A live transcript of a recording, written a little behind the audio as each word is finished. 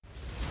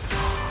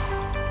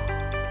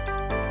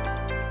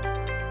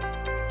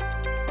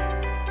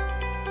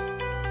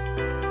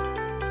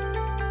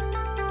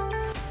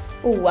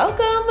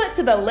Welcome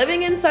to the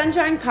Living in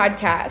Sunshine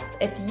podcast.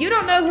 If you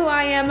don't know who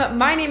I am,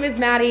 my name is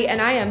Maddie,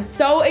 and I am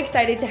so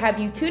excited to have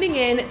you tuning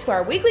in to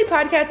our weekly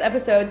podcast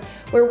episodes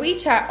where we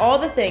chat all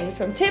the things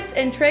from tips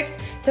and tricks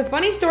to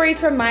funny stories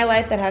from my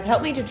life that have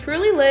helped me to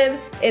truly live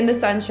in the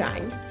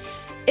sunshine.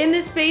 In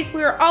this space,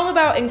 we are all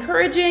about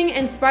encouraging,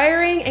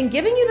 inspiring, and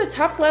giving you the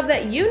tough love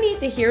that you need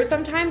to hear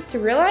sometimes to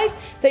realize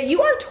that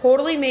you are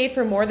totally made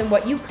for more than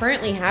what you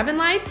currently have in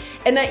life,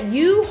 and that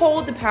you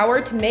hold the power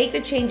to make the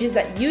changes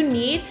that you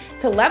need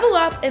to level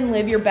up and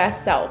live your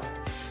best self.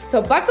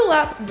 So buckle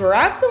up,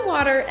 grab some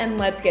water, and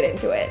let's get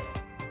into it.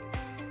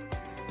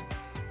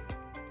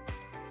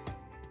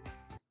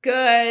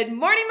 Good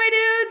morning, my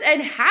dudes,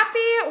 and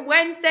happy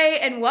Wednesday,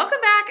 and welcome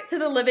back to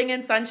the Living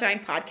in Sunshine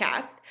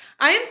podcast.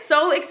 I am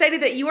so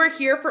excited that you are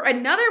here for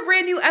another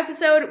brand new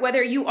episode,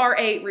 whether you are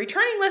a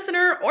returning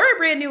listener or a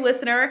brand new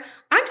listener.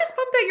 I'm just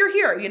pumped that you're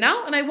here,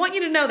 and I want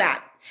you to know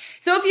that.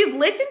 So if you've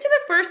listened to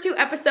the first two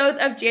episodes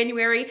of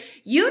January,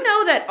 you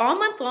know that all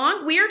month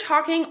long, we are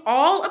talking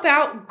all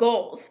about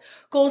goals.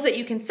 Goals that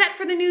you can set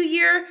for the new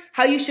year,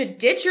 how you should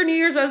ditch your New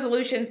Year's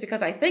resolutions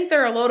because I think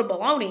they're a load of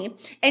baloney.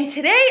 And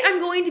today I'm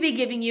going to be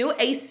giving you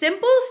a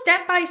simple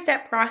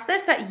step-by-step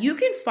process that you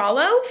can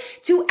follow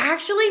to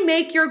actually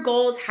make your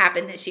goals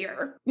happen this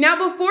year. Now,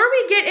 before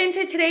we get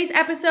into today's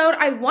episode,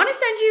 I want to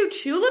send you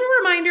two little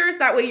reminders.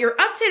 That way you're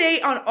up to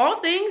date on all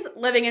things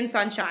living in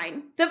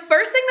sunshine. The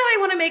first thing that I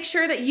want to make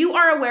sure that you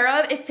are aware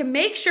of is to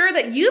make sure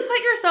that you put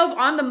yourself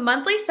on the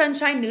monthly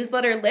Sunshine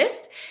newsletter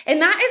list.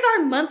 And that is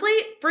our monthly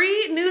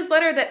free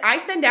newsletter that I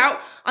send out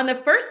on the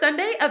first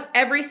Sunday of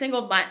every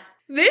single month.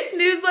 This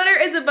newsletter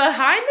is a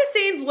behind the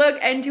scenes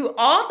look into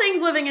all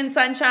things living in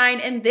sunshine.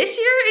 And this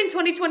year in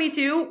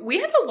 2022, we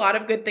have a lot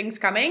of good things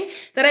coming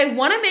that I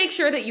want to make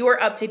sure that you are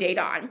up to date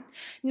on.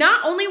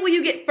 Not only will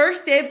you get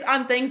first dibs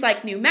on things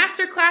like new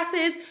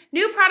masterclasses,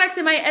 new products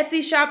in my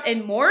Etsy shop,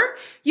 and more,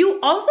 you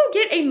also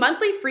get a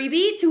monthly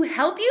freebie to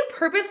help you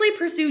purposely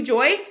pursue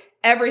joy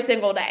every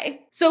single day.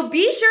 So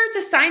be sure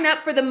to sign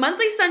up for the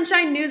monthly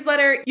Sunshine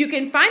newsletter. You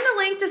can find the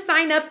link to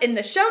sign up in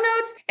the show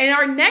notes, and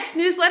our next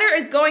newsletter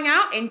is going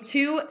out in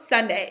 2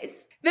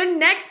 Sundays. The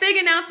next big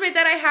announcement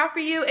that I have for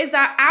you is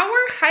that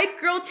our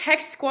Hype Girl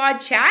Text Squad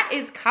chat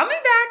is coming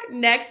back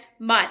next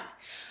month.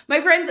 My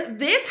friends,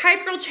 this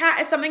Hype Girl chat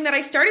is something that I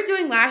started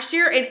doing last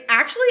year and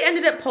actually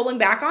ended up pulling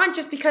back on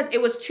just because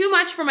it was too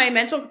much for my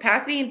mental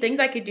capacity and things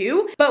I could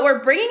do. But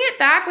we're bringing it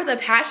back with a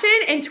passion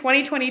in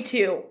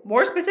 2022,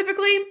 more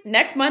specifically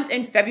next month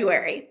in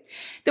February.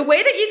 The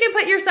way that you can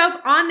put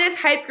yourself on this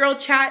Hype Girl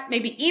chat,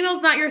 maybe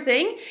email's not your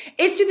thing,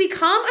 is to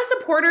become a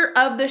supporter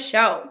of the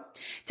show.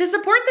 To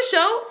support the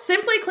show,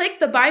 simply click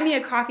the Buy Me a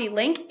Coffee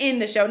link in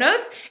the show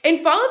notes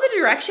and follow the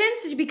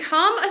directions to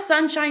become a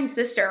Sunshine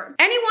Sister.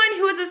 Anyone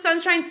who is a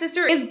Sunshine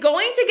Sister is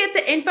going to get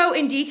the info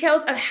and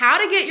details of how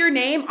to get your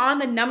name on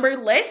the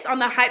numbered list, on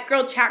the Hype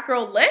Girl Chat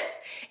Girl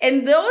list,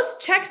 and those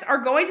checks are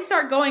going to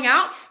start going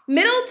out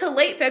middle to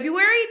late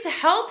February to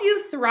help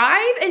you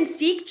thrive and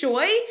seek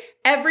joy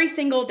every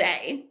single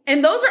day.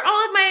 And those are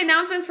all of my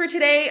announcements for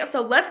today.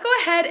 So let's go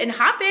ahead and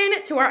hop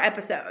in to our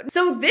episode.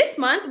 So this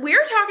month,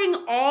 we're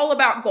talking all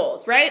about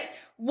goals, right?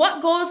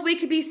 What goals we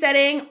could be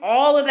setting,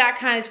 all of that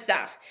kind of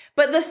stuff.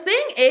 But the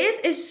thing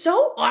is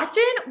so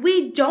often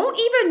we don't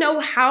even know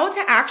how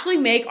to actually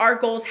make our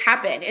goals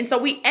happen. And so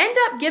we end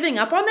up giving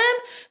up on them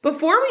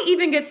before we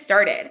even get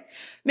started.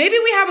 Maybe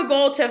we have a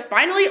goal to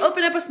finally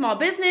open up a small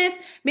business.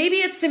 Maybe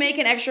it's to make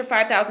an extra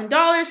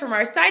 $5,000 from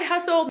our side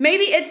hustle.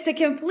 Maybe it's to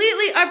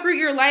completely uproot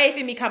your life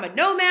and become a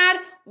nomad.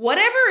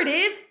 Whatever it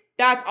is,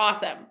 that's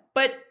awesome.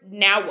 But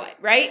now what,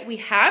 right? We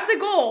have the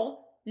goal.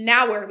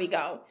 Now where do we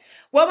go?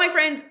 Well, my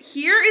friends,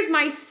 here is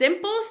my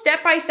simple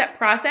step-by-step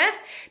process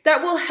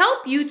that will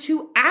help you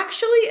to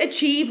actually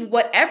achieve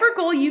whatever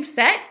goal you've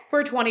set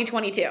for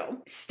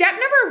 2022. Step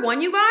number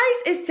 1, you guys,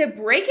 is to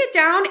break it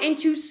down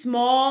into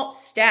small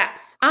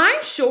steps.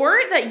 I'm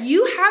sure that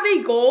you have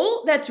a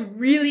goal that's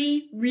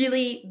really,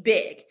 really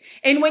big.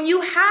 And when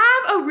you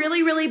have a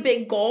really, really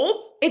big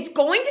goal, it's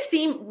going to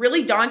seem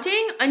really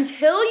daunting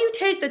until you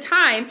take the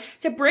time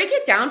to break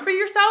it down for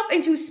yourself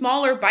into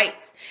smaller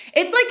bites.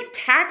 It's like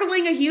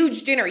tackling a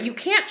huge dinner. You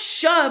can't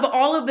shove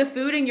all of the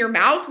food in your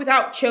mouth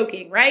without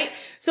choking, right?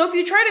 So if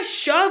you try to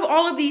shove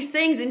all of these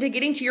things into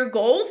getting to your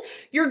goals,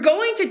 you're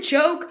going to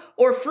choke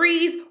or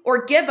freeze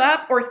or give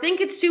up or think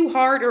it's too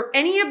hard or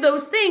any of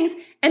those things,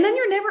 and then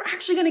you're never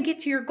actually going to get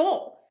to your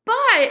goal.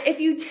 But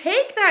if you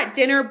take that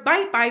dinner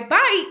bite by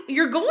bite,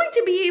 you're going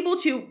to be able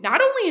to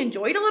not only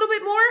enjoy it a little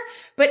bit more,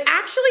 but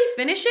actually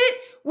finish it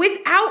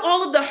without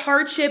all of the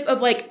hardship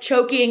of like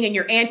choking and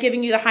your aunt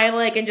giving you the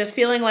Heimlich and just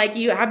feeling like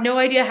you have no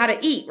idea how to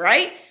eat,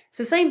 right? It's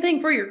the same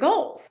thing for your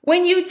goals.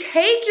 When you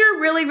take your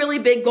really, really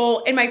big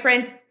goal, and my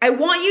friends, I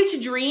want you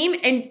to dream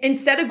and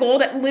set a goal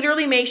that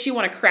literally makes you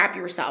want to crap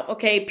yourself,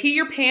 okay? Pee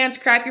your pants,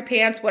 crap your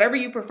pants, whatever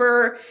you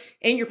prefer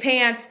in your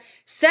pants.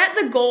 Set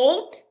the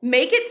goal,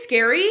 make it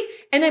scary,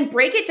 and then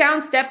break it down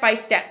step by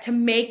step to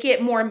make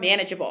it more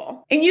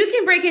manageable. And you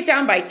can break it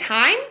down by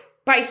time,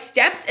 by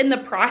steps in the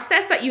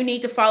process that you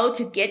need to follow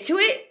to get to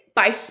it,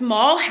 by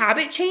small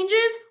habit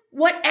changes,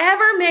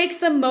 whatever makes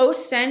the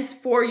most sense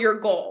for your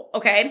goal,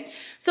 okay?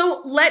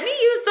 So let me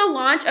use the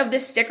launch of the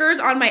stickers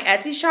on my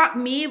Etsy shop,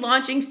 me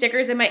launching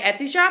stickers in my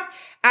Etsy shop,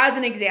 as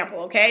an example,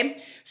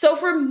 okay? So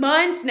for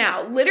months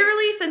now,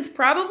 literally since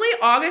probably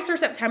August or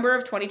September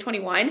of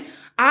 2021,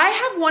 I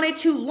have wanted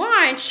to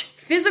launch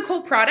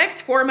physical products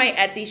for my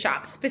Etsy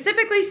shop,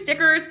 specifically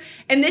stickers.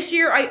 And this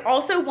year, I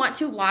also want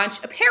to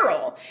launch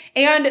apparel.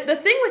 And the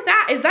thing with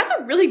that is that's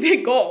a really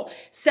big goal.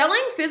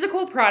 Selling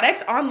physical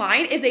products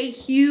online is a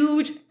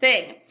huge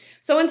thing.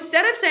 So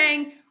instead of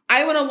saying,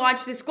 I want to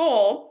launch this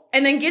goal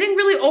and then getting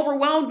really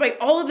overwhelmed by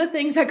all of the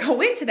things that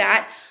go into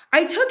that,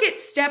 I took it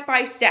step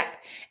by step.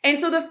 And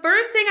so the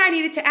first thing I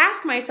needed to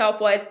ask myself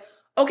was,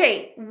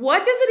 okay, what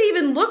does it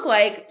even look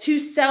like to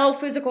sell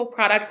physical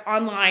products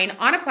online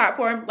on a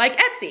platform like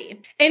Etsy?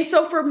 And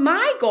so for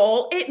my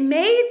goal, it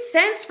made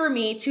sense for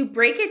me to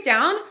break it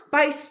down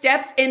by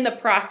steps in the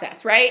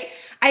process, right?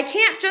 I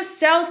can't just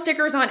sell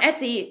stickers on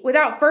Etsy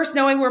without first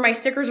knowing where my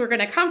stickers are going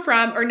to come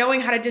from, or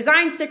knowing how to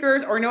design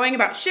stickers, or knowing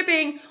about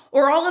shipping,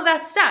 or all of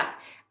that stuff.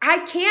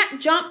 I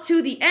can't jump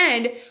to the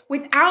end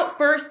without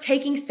first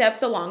taking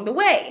steps along the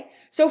way.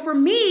 So for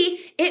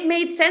me, it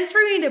made sense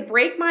for me to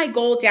break my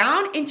goal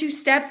down into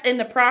steps in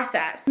the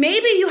process.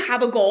 Maybe you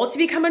have a goal to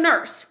become a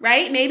nurse,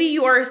 right? Maybe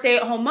you are a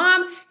stay-at-home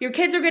mom, your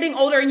kids are getting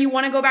older, and you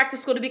want to go back to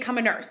school to become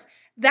a nurse.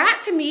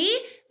 That to me,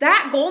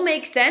 that goal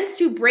makes sense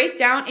to break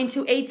down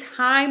into a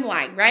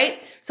timeline,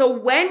 right? So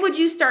when would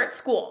you start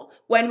school?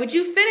 When would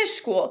you finish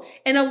school?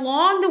 And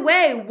along the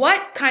way,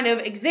 what kind of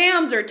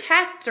exams or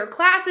tests or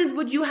classes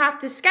would you have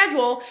to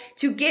schedule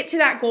to get to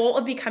that goal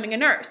of becoming a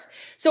nurse?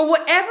 So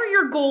whatever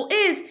your goal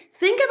is,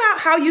 think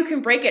about how you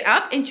can break it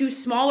up into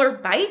smaller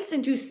bites,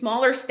 into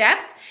smaller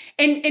steps,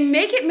 and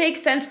make it make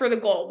sense for the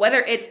goal, whether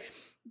it's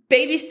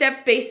baby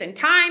steps based in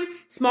time,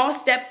 small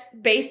steps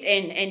based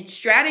in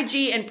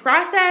strategy and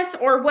process,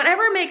 or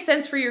whatever makes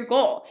sense for your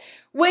goal.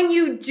 When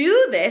you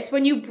do this,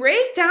 when you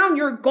break down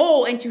your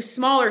goal into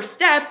smaller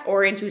steps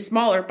or into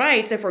smaller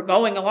bites, if we're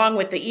going along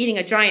with the eating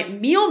a giant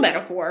meal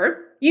metaphor,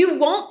 you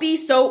won't be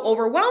so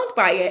overwhelmed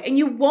by it and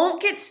you won't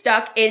get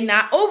stuck in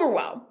that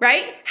overwhelm,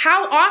 right?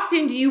 How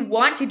often do you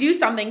want to do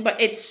something, but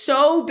it's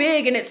so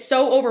big and it's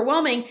so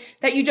overwhelming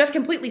that you just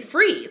completely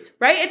freeze,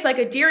 right? It's like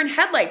a deer in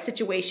headlights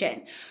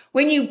situation.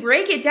 When you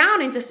break it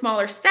down into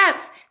smaller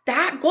steps,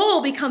 that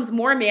goal becomes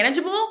more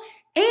manageable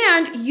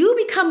and you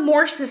become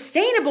more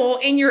sustainable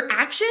in your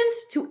actions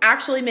to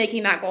actually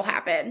making that goal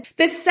happen.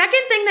 The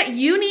second thing that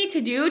you need to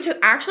do to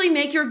actually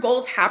make your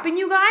goals happen,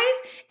 you guys,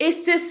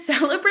 is to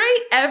celebrate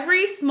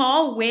every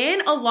small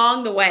win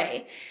along the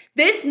way.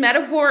 This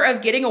metaphor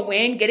of getting a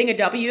win, getting a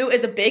W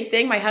is a big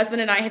thing my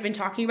husband and I have been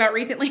talking about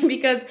recently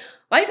because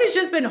life has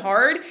just been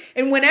hard.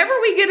 And whenever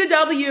we get a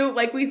W,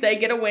 like we say,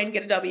 get a win,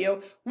 get a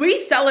W,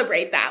 we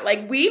celebrate that.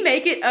 Like we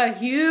make it a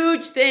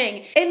huge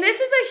thing. And this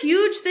is a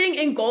huge thing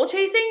in goal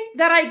chasing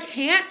that I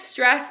can't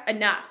stress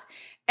enough.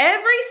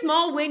 Every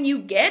small win you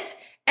get,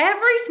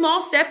 every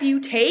small step you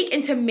take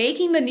into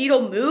making the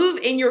needle move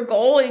in your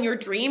goal, in your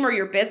dream or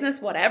your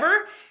business,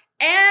 whatever,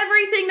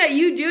 everything that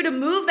you do to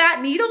move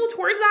that needle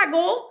towards that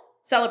goal,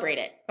 celebrate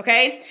it,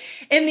 okay?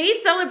 And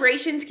these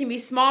celebrations can be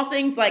small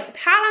things like a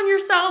pat on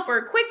yourself or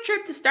a quick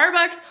trip to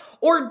Starbucks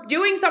or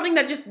doing something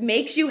that just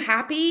makes you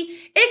happy.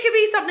 It could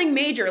be something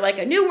major like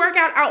a new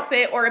workout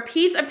outfit or a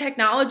piece of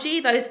technology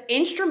that is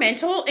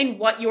instrumental in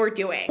what you're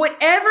doing.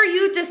 Whatever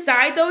you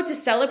decide though to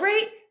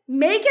celebrate,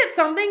 make it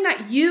something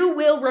that you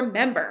will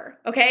remember,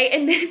 okay?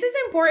 And this is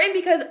important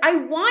because I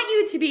want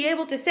you to be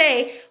able to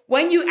say,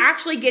 when you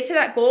actually get to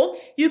that goal,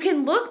 you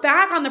can look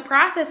back on the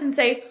process and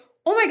say,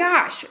 oh my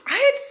gosh, I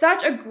had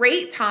such a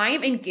great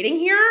time in getting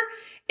here.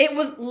 It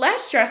was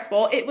less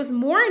stressful. It was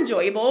more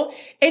enjoyable.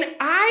 And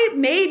I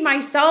made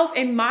myself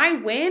and my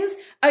wins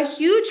a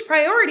huge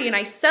priority and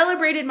I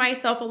celebrated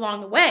myself along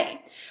the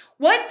way.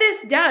 What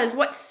this does,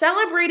 what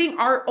celebrating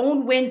our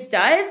own wins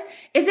does,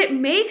 is it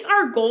makes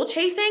our goal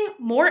chasing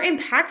more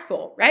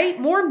impactful, right?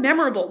 More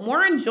memorable,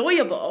 more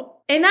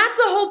enjoyable. And that's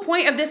the whole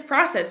point of this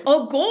process.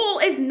 A goal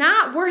is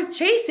not worth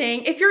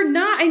chasing if you're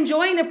not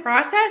enjoying the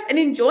process and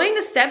enjoying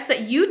the steps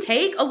that you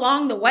take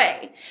along the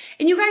way.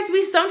 And you guys,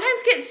 we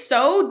sometimes get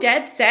so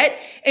dead set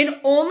and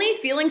only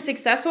feeling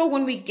successful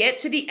when we get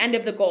to the end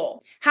of the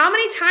goal. How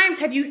many times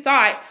have you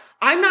thought,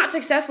 I'm not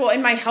successful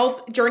in my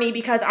health journey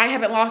because I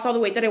haven't lost all the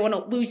weight that I want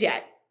to lose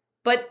yet?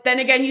 But then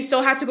again, you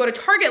still have to go to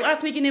Target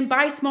last weekend and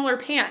buy smaller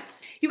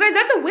pants. You guys,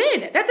 that's a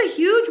win. That's a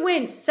huge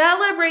win.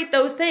 Celebrate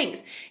those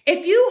things.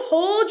 If you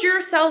hold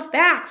yourself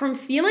back from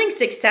feeling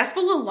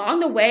successful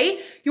along the way,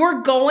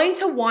 you're going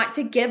to want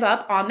to give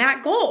up on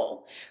that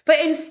goal. But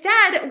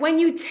instead, when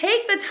you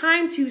take the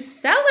time to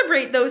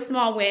celebrate those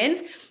small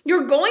wins,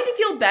 you're going to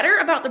feel better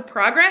about the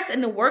progress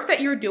and the work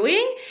that you're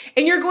doing,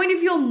 and you're going to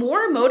feel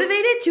more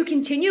motivated to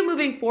continue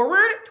moving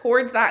forward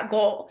towards that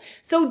goal.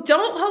 So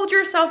don't hold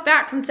yourself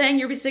back from saying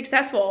you'll be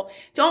successful.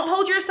 Don't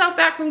hold yourself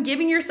back from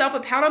giving yourself a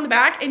pat on the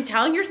back and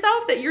telling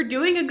yourself that you're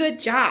doing a good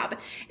job.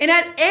 And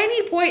at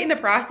any point in the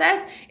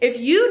process, if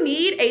you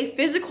need a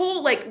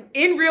physical, like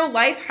in real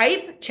life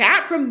hype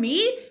chat from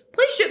me,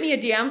 please shoot me a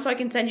DM so I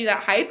can send you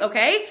that hype,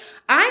 okay?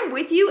 I'm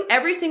with you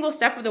every single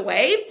step of the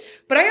way,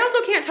 but I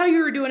also can't tell you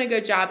you're doing a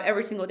good job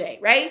every single day,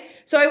 right?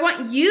 So I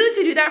want you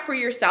to do that for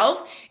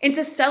yourself and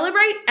to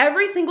celebrate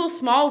every single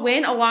small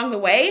win along the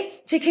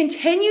way to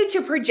continue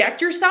to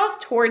project yourself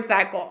towards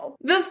that goal.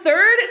 The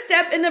third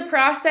step in the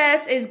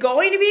process is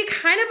going to be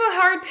kind of a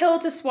hard pill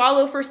to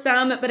swallow for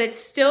some, but it's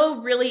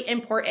still really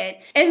important.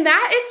 And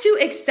that is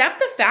to accept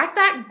the fact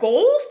that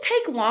goals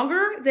take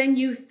longer than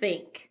you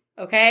think,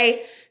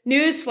 okay?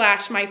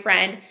 Newsflash, my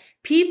friend.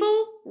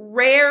 People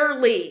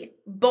rarely,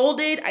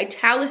 bolded,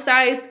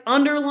 italicized,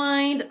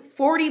 underlined,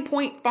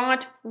 40-point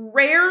font,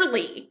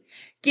 rarely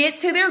get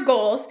to their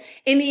goals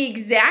in the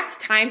exact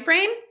time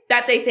frame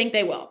that they think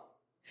they will.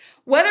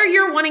 Whether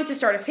you're wanting to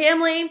start a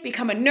family,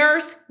 become a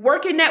nurse,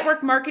 work in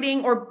network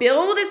marketing, or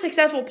build a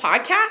successful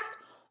podcast,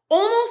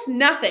 almost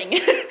nothing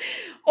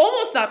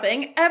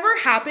ever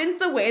happens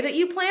the way that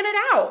you plan it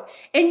out.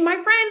 And my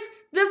friends,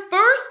 the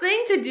first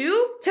thing to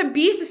do to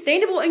be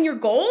sustainable in your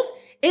goals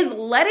is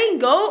letting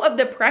go of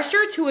the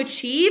pressure to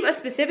achieve a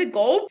specific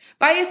goal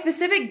by a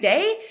specific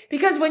day.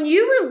 Because when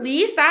you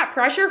release that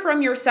pressure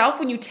from yourself,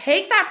 when you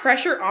take that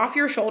pressure off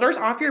your shoulders,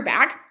 off your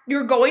back,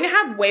 you're going to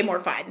have way more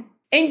fun.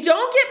 And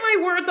don't get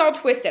my words all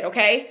twisted,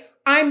 okay?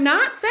 I'm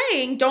not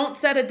saying don't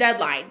set a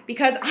deadline,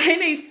 because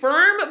I'm a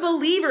firm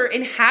believer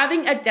in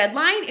having a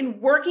deadline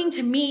and working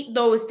to meet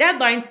those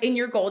deadlines in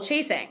your goal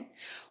chasing.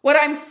 What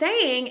I'm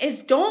saying is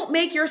don't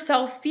make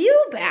yourself feel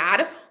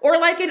bad or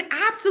like an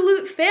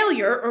absolute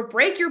failure or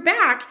break your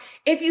back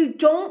if you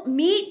don't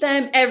meet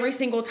them every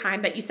single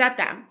time that you set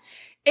them.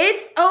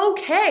 It's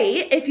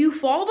okay if you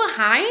fall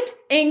behind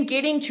in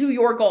getting to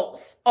your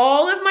goals.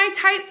 All of my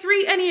type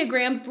 3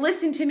 Enneagrams,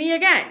 listen to me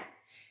again.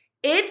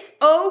 It's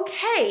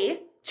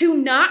okay to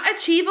not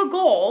achieve a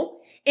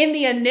goal in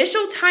the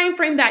initial time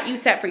frame that you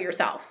set for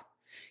yourself.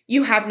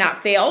 You have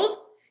not failed.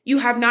 You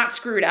have not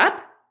screwed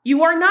up.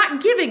 You are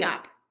not giving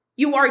up.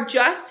 You are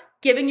just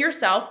giving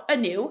yourself a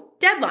new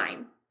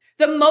deadline.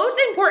 The most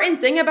important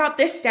thing about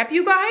this step,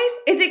 you guys,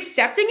 is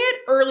accepting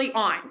it early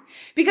on.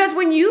 Because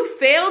when you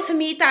fail to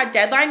meet that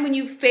deadline, when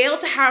you fail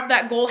to have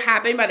that goal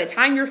happen by the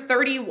time you're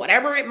 30,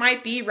 whatever it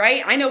might be,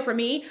 right? I know for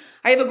me,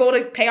 I have a goal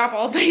to pay off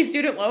all of my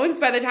student loans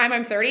by the time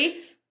I'm 30.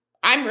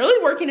 I'm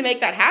really working to make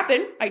that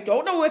happen. I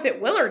don't know if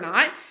it will or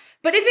not.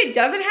 But if it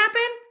doesn't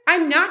happen,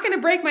 I'm not going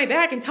to break my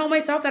back and tell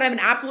myself that I'm an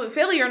absolute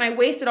failure and I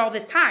wasted all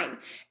this time.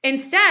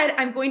 Instead,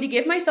 I'm going to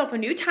give myself a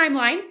new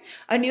timeline,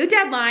 a new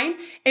deadline,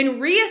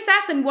 and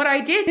reassess in what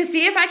I did to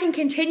see if I can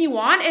continue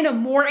on in a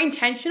more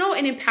intentional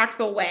and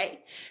impactful way.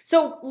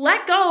 So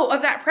let go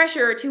of that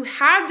pressure to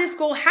have this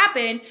goal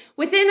happen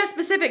within a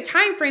specific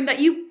time frame that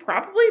you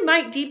probably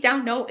might deep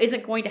down know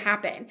isn't going to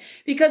happen.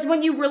 Because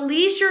when you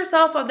release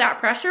yourself of that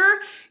pressure,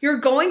 you're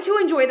going to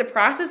enjoy the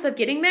process of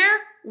getting there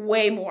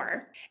way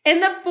more.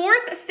 And the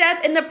fourth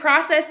step in the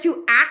process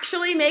to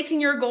actually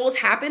making your goals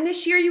happen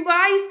this year, you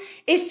guys,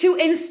 is to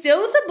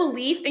instill the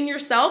belief in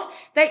yourself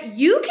that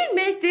you can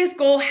make this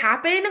goal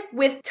happen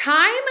with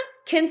time,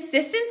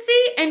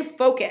 consistency, and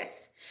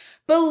focus.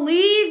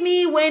 Believe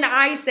me when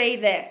I say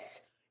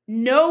this,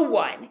 no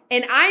one,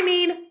 and I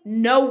mean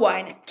no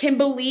one, can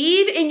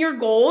believe in your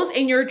goals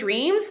and your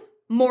dreams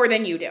more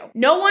than you do.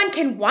 No one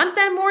can want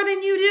them more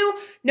than you do.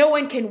 No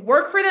one can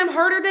work for them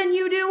harder than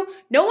you do.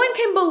 No one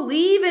can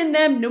believe in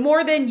them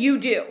more than you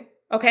do.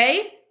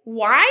 Okay?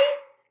 Why?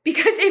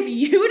 Because if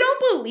you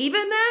don't believe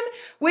in them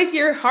with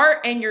your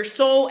heart and your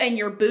soul and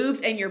your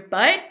boobs and your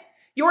butt,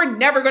 you're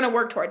never going to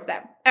work towards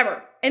them,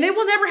 ever. And it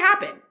will never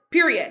happen,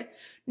 period.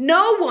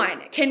 No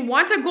one can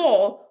want a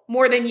goal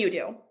more than you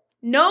do.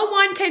 No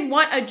one can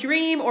want a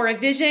dream or a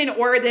vision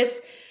or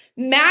this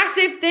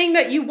massive thing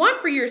that you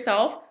want for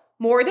yourself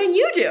more than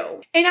you do.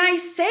 And I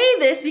say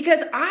this because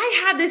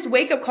I had this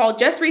wake-up call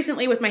just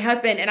recently with my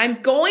husband, and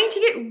I'm going to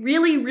get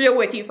really real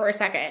with you for a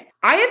second.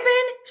 I have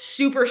been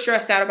super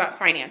stressed out about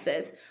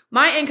finances,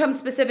 my income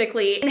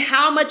specifically, and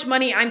how much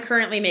money I'm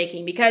currently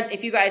making. Because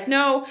if you guys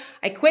know,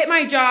 I quit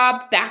my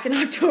job back in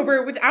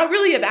October without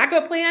really a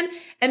backup plan,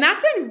 and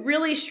that's been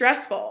really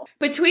stressful.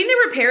 Between the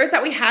repairs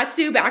that we had to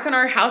do back on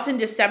our house in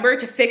December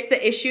to fix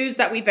the issues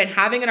that we've been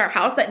having in our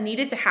house that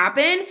needed to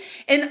happen,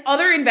 and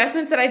other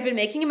investments that I've been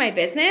making in my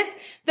business,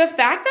 the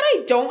fact that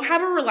I don't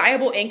have a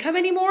reliable income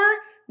anymore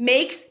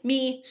makes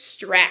me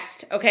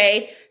stressed,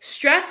 okay?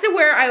 Stressed to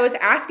where I was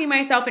asking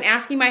myself and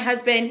asking my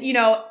husband, you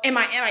know, am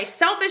I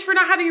selfish for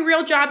not having a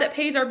real job that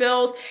pays our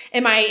bills?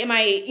 Am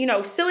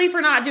I, silly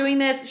for not doing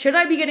this? Should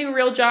I be getting a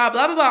real job?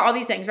 Blah, blah, blah, all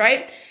these things,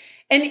 right?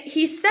 And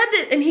he said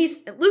that, and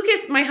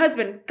Lucas, my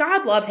husband,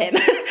 God love him.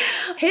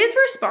 His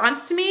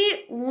response to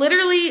me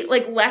literally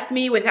left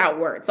me without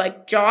words,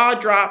 jaw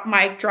drop,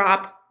 mic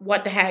drop,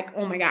 what the heck?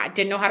 Oh my God,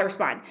 didn't know how to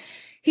respond.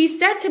 He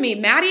said to me,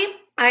 Maddie,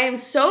 I am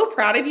so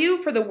proud of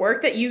you for the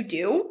work that you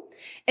do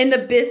and the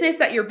business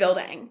that you're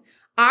building.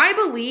 I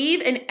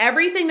believe in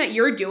everything that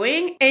you're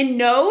doing and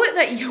know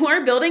that you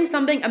are building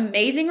something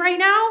amazing right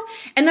now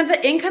and that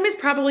the income is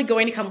probably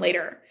going to come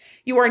later.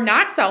 You are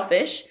not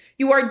selfish.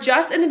 You are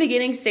just in the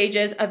beginning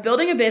stages of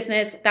building a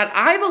business that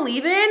I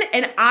believe in,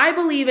 and I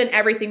believe in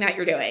everything that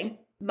you're doing.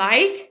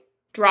 Mic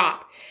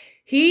drop.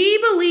 He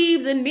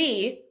believes in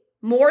me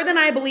more than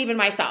I believe in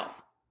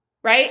myself,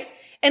 right?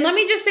 And let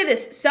me just say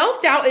this,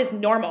 self-doubt is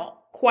normal.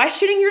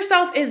 Questioning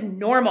yourself is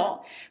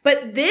normal.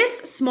 But this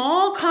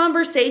small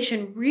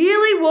conversation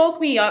really woke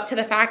me up to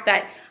the fact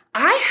that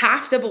I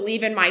have to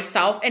believe in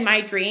myself and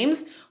my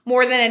dreams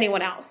more than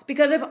anyone else.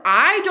 Because if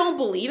I don't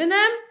believe in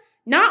them,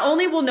 not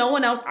only will no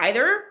one else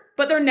either,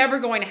 but they're never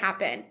going to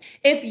happen.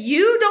 If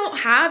you don't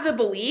have the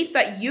belief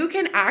that you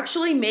can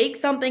actually make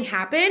something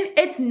happen,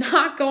 it's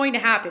not going to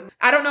happen.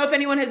 I don't know if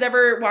anyone has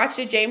ever watched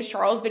a James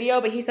Charles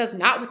video, but he says,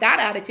 not with that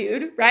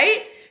attitude,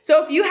 right?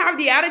 So if you have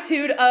the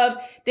attitude of,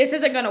 this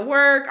isn't going to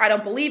work, I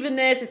don't believe in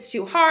this, it's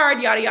too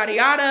hard, yada, yada,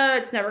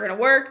 yada, it's never going to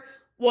work.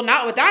 Well,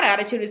 not with that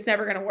attitude, it's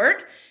never going to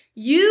work.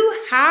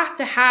 You have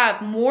to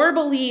have more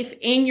belief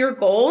in your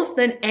goals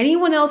than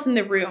anyone else in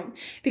the room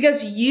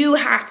because you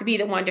have to be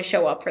the one to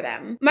show up for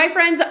them. My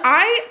friends,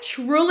 I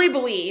truly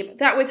believe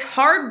that with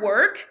hard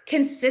work,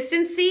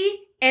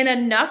 consistency, and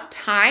enough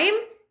time,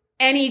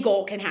 any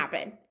goal can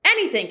happen.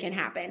 Anything can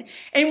happen.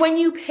 And when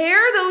you pair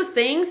those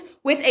things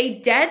with a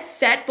dead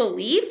set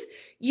belief,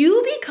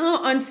 you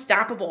become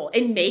unstoppable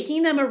in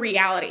making them a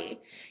reality.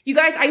 You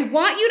guys, I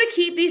want you to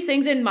keep these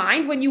things in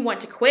mind when you want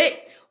to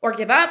quit or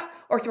give up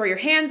or throw your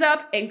hands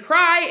up and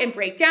cry and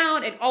break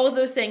down and all of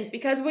those things.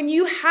 Because when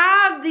you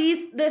have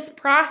this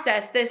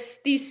process,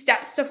 these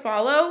steps to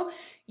follow,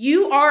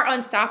 you are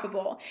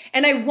unstoppable.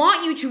 And I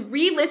want you to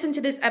re-listen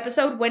to this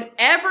episode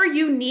whenever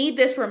you need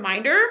this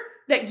reminder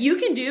that you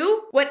can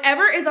do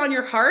whatever is on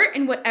your heart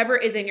and whatever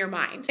is in your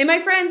mind. And my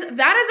friends,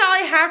 that is all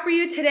I have for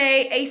you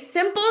today. A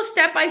simple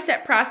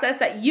step-by-step process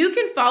that you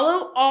can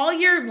follow all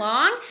year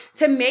long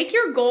to make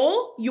your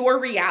goal your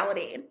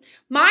reality.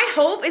 My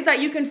hope is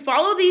that you can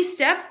follow these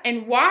steps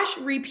and wash,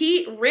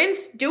 repeat,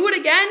 rinse, do it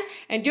again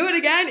and do it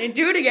again and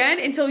do it again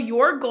until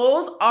your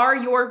goals are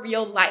your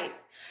real life.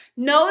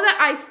 Know that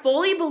I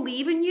fully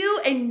believe in you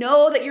and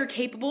know that you're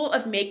capable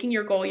of making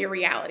your goal your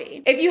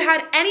reality. If you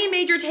had any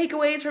major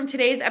takeaways from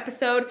today's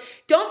episode,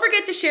 don't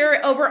forget to share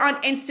it over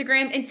on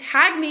Instagram and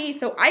tag me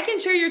so I can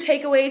share your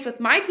takeaways with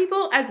my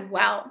people as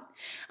well.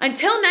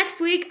 Until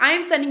next week, I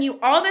am sending you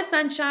all the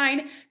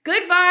sunshine,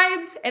 good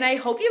vibes, and I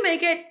hope you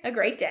make it a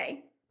great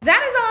day.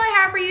 That is all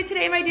I have for you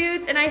today, my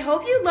dudes, and I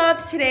hope you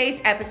loved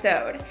today's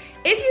episode.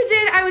 If you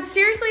did, I would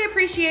seriously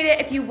appreciate it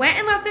if you went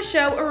and left the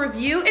show a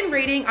review and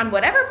rating on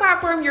whatever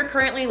platform you're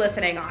currently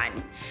listening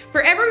on.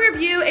 For every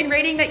review and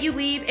rating that you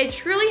leave, it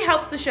truly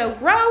helps the show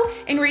grow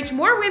and reach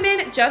more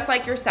women just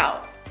like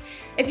yourself.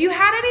 If you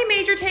had any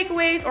major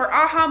takeaways or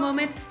aha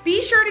moments,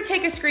 be sure to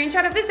take a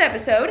screenshot of this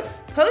episode,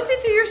 post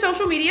it to your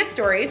social media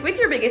stories with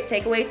your biggest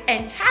takeaways,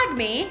 and tag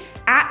me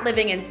at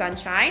Living in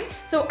Sunshine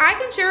so I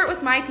can share it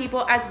with my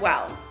people as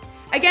well.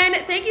 Again,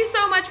 thank you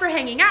so much for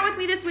hanging out with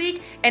me this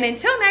week, and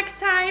until next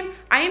time,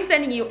 I am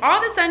sending you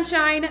all the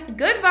sunshine,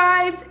 good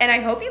vibes, and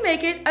I hope you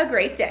make it a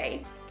great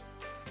day.